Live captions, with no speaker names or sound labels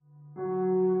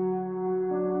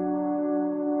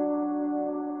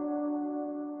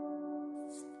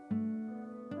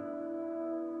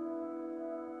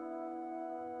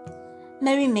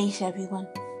Merry Meet everyone,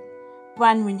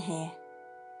 Branwen here.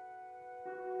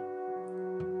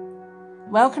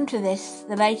 Welcome to this,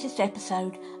 the latest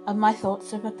episode of my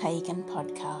Thoughts of a Pagan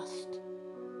podcast.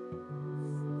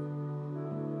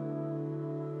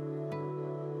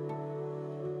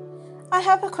 I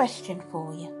have a question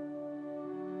for you.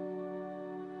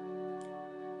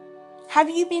 Have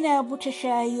you been able to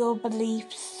share your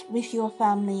beliefs with your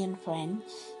family and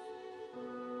friends?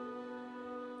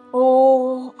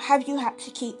 Or have you had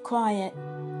to keep quiet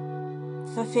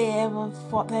for fear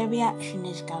of what their reaction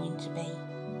is going to be?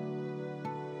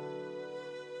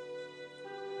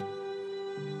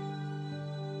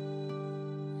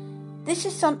 This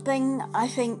is something I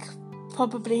think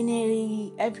probably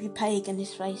nearly every pagan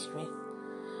is faced with.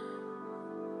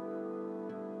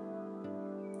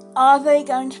 Are they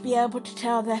going to be able to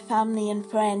tell their family and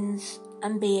friends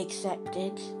and be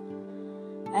accepted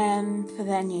for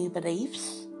their new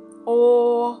beliefs?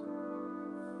 Or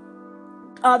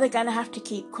are they going to have to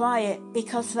keep quiet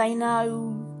because they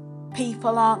know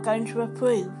people aren't going to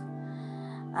approve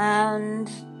and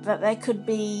that there could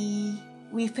be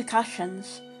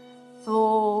repercussions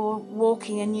for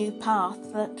walking a new path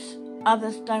that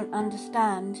others don't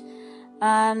understand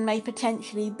and may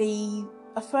potentially be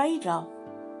afraid of?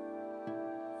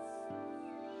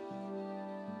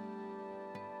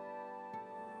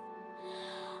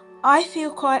 I feel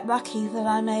quite lucky that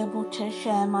I'm able to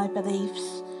share my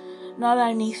beliefs not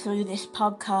only through this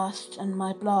podcast and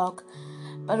my blog,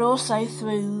 but also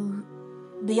through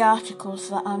the articles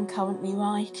that I'm currently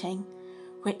writing,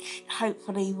 which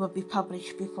hopefully will be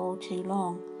published before too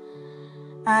long,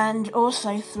 and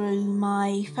also through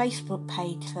my Facebook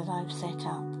page that I've set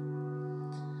up.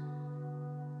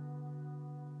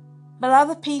 But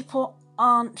other people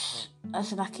aren't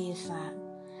as lucky as that.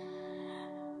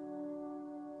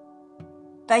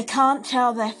 They can't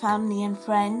tell their family and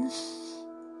friends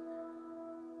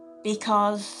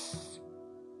because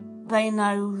they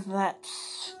know that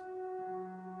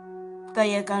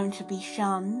they are going to be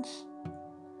shunned,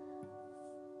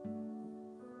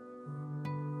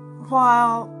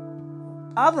 while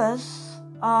others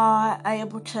are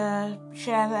able to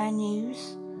share their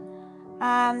news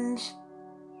and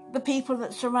the people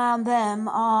that surround them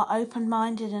are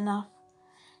open-minded enough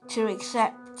to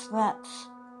accept that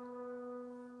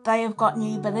they have got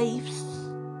new beliefs,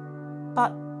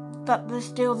 but that they're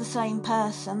still the same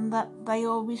person that they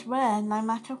always were, no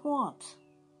matter what.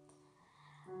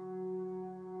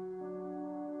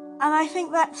 And I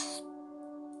think that's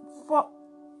what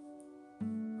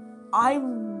I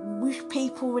wish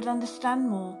people would understand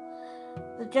more.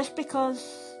 That just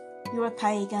because you're a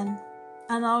pagan,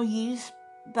 and I'll use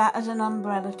that as an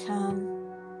umbrella term,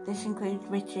 this includes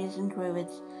witches and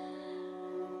druids,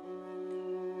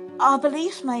 our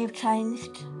beliefs may have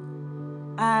changed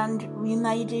and we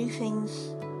may do things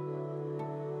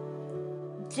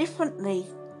differently,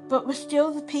 but we're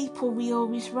still the people we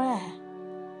always were.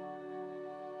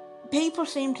 People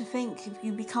seem to think if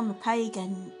you become a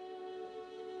pagan,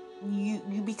 you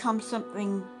become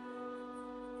something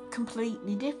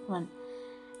completely different.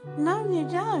 No, you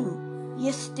don't.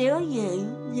 You're still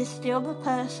you. You're still the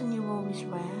person you always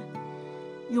were.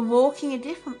 You're walking a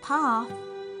different path,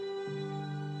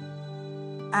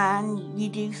 and you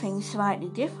do things slightly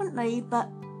differently, but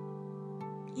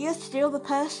you're still the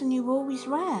person you always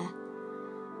were.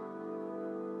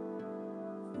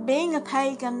 Being a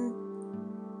pagan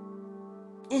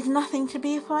is nothing to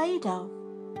be afraid of.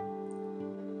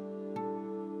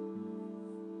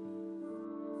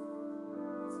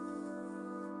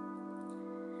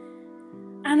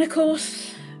 And of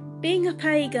course, being a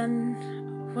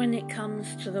pagan when it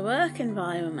comes to the work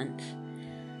environment,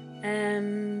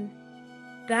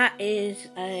 that is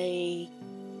a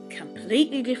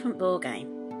completely different ballgame.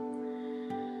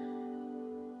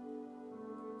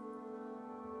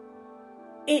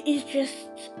 It is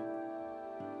just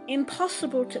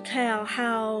impossible to tell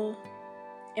how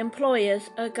employers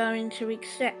are going to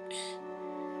accept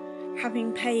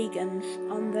having pagans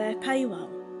on their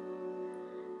payroll.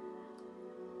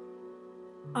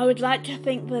 I would like to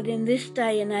think that in this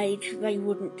day and age they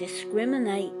wouldn't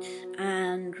discriminate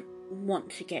and want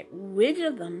to get rid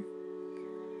of them.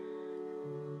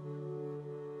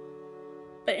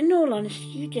 But in all honesty,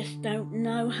 you just don't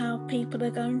know how people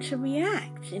are going to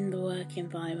react in the work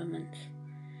environment.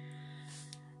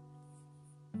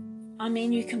 I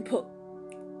mean, you can put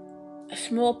a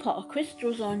small pot of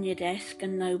crystals on your desk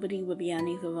and nobody will be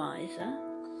any the wiser.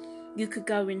 You could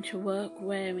go into work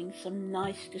wearing some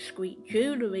nice discreet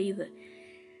jewellery that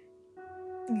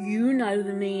you know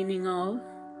the meaning of,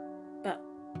 but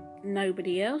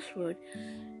nobody else would.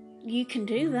 You can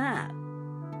do that.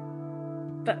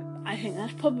 But I think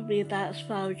that's probably about as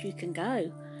far as you can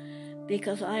go,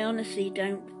 because I honestly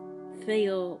don't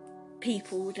feel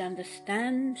people would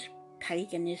understand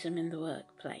paganism in the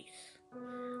workplace.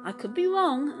 I could be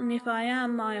wrong, and if I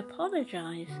am, I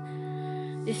apologise.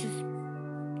 This is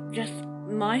just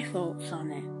my thoughts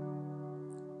on it.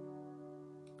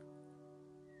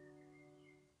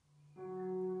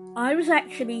 I was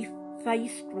actually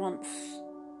faced once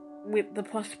with the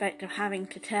prospect of having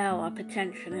to tell a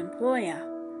potential employer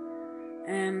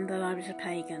that I was a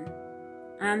pagan,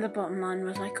 and the bottom line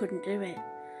was I couldn't do it.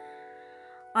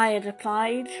 I had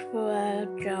applied for a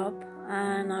job,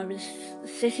 and I was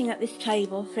sitting at this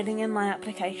table filling in my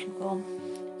application form,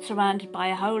 surrounded by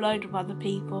a whole load of other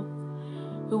people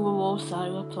who were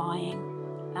also applying,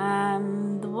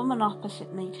 and the woman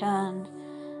opposite me turned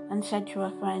and said to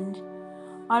her friend,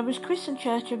 "I was christened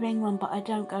Church of England, but I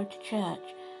don't go to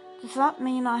church. Does that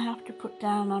mean I have to put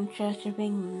down on Church of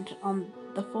England on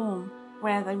the form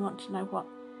where they want to know what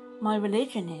my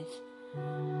religion is?"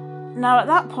 Now, at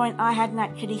that point, I hadn't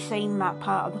actually seen that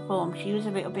part of the form. She was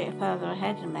a little bit further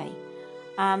ahead of me,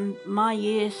 and my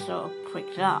ears sort of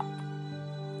pricked up.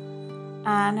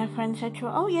 And her friend said to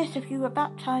her, "Oh yes, if you were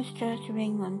baptised Church of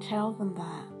England, tell them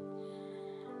that."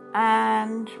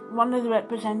 And one of the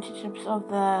representatives of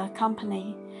the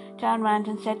company turned around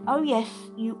and said, "Oh yes,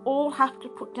 you all have to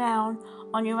put down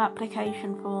on your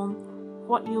application form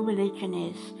what your religion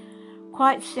is,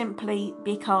 quite simply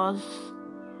because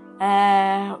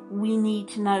we need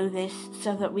to know this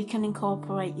so that we can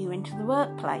incorporate you into the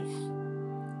workplace."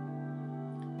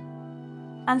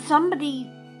 And somebody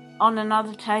on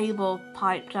another table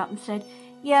piped up and said,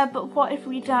 "Yeah, but what if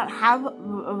we don't have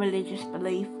a religious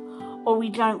belief, or we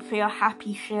don't feel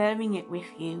happy sharing it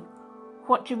with you?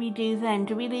 What do we do then?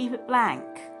 Do we leave it blank?"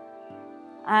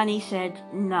 And he said,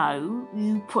 "No,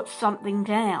 you put something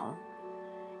down.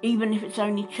 Even if it's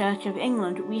only Church of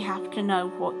England, we have to know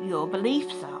what your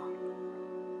beliefs are."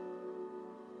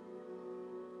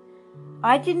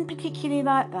 I didn't particularly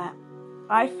like that.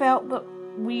 I felt that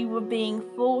we were being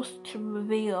forced to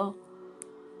reveal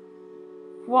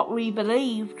what we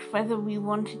believed, whether we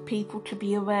wanted people to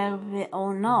be aware of it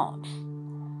or not.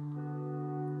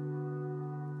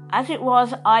 As it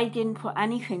was, I didn't put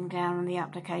anything down on the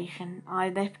application. I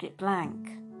left it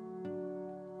blank.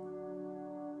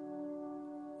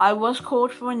 I was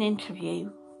called for an interview,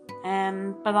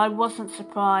 but I wasn't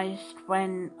surprised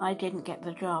when I didn't get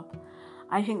the job.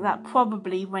 I think that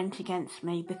probably went against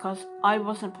me because I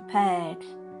wasn't prepared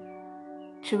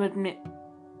to admit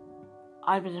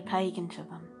I was a pagan to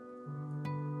them.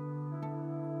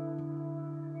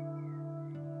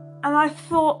 And I've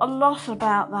thought a lot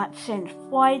about that since.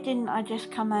 Why didn't I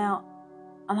just come out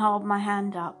and hold my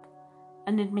hand up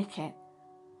and admit it?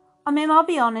 I mean, I'll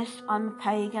be honest, I'm a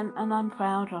pagan and I'm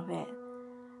proud of it.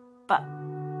 But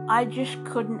I just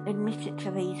couldn't admit it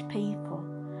to these people.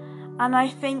 And I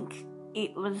think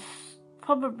it was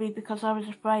probably because I was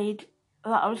afraid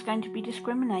that I was going to be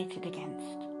discriminated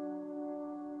against.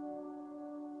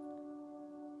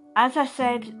 As I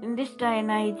said, in this day and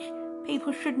age,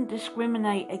 people shouldn't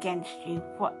discriminate against you,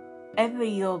 whatever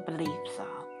your beliefs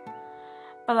are.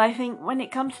 But I think when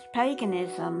it comes to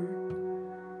paganism,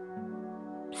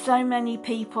 so many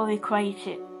people equate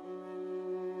it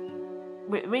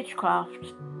with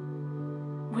witchcraft,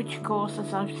 which of course,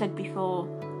 as I've said before,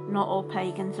 not all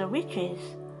pagans are witches.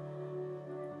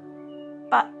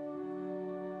 But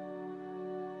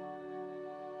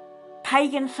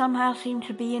pagans somehow seem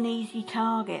to be an easy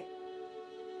target.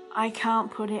 I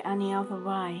can't put it any other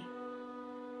way.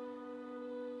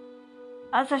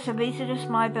 As I said, these are just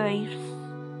my beliefs.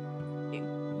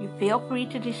 You feel free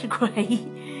to disagree.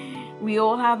 We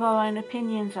all have our own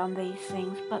opinions on these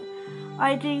things, but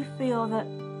I do feel that,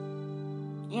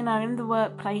 in the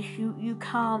workplace, you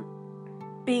can't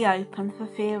be open for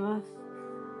fear of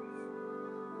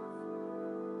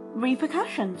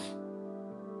repercussions.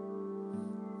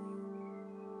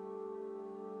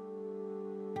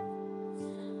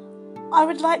 I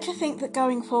would like to think that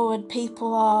going forward,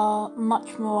 people are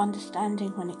much more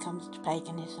understanding when it comes to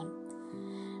paganism.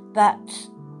 That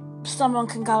someone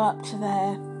can go up to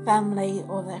their family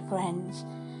or their friends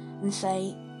and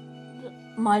say,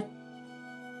 my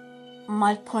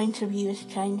point of view has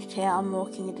changed here, I'm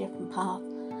walking a different path.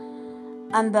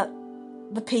 And that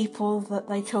the people that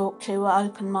they talk to are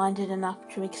open-minded enough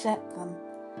to accept them.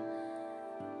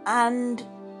 And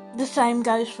the same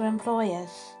goes for employers.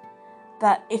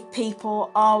 That if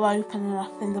people are open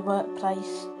enough in the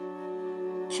workplace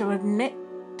to admit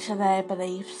to their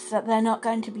beliefs, that they're not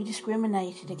going to be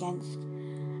discriminated against,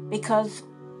 because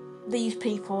these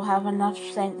people have enough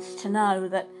sense to know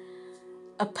that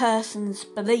a person's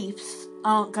beliefs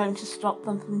aren't going to stop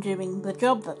them from doing the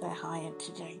job that they're hired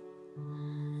to do.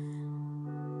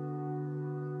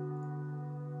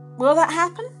 Will that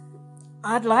happen?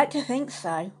 I'd like to think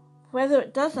so. Whether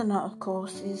it does or not, of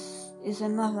course, is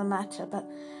another matter, but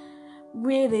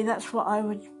really that's what I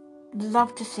would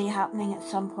love to see happening at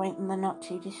some point in the not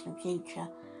too distant future.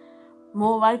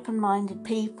 More open-minded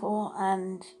people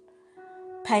and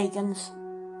pagans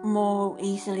more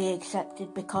easily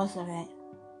accepted because of it.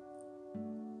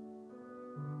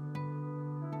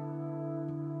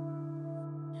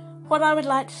 What I would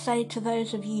like to say to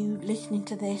those of you listening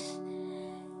to this,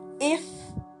 if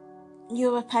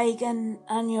you're a pagan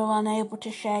and you're unable to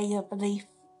share your belief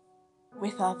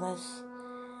with others,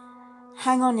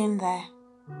 hang on in there.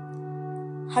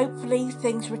 Hopefully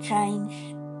things will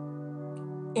change.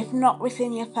 If not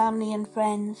within your family and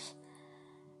friends,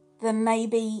 then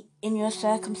maybe in your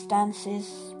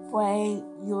circumstances where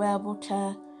you're able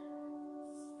to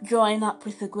join up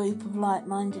with a group of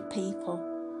like-minded people.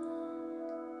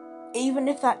 Even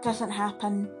if that doesn't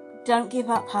happen, don't give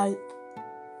up hope.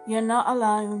 You're not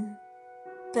alone.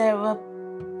 There are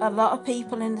a lot of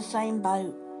people in the same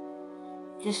boat.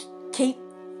 Just keep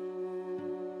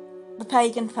the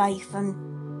pagan faith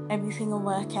and everything will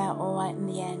work out all right in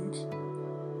the end.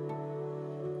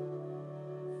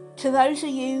 To those of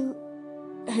you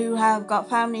who have got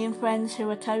family and friends who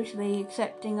are totally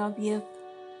accepting of you,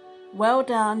 well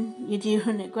done, you're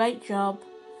doing a great job.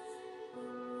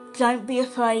 Don't be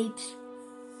afraid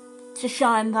to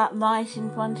shine that light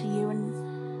in front of you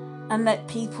and let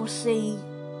people see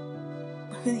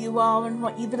who you are and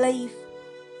what you believe.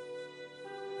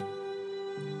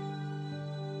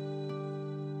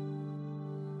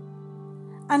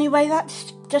 Anyway,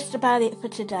 that's just about it for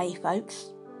today, folks.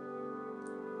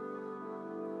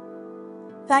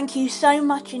 Thank you so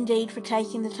much indeed for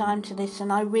taking the time to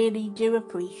listen. I really do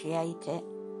appreciate it.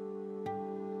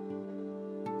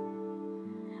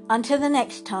 Until the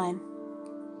next time,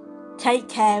 take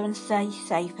care and stay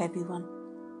safe, everyone.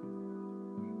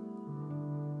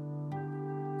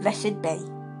 Blessed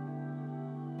be.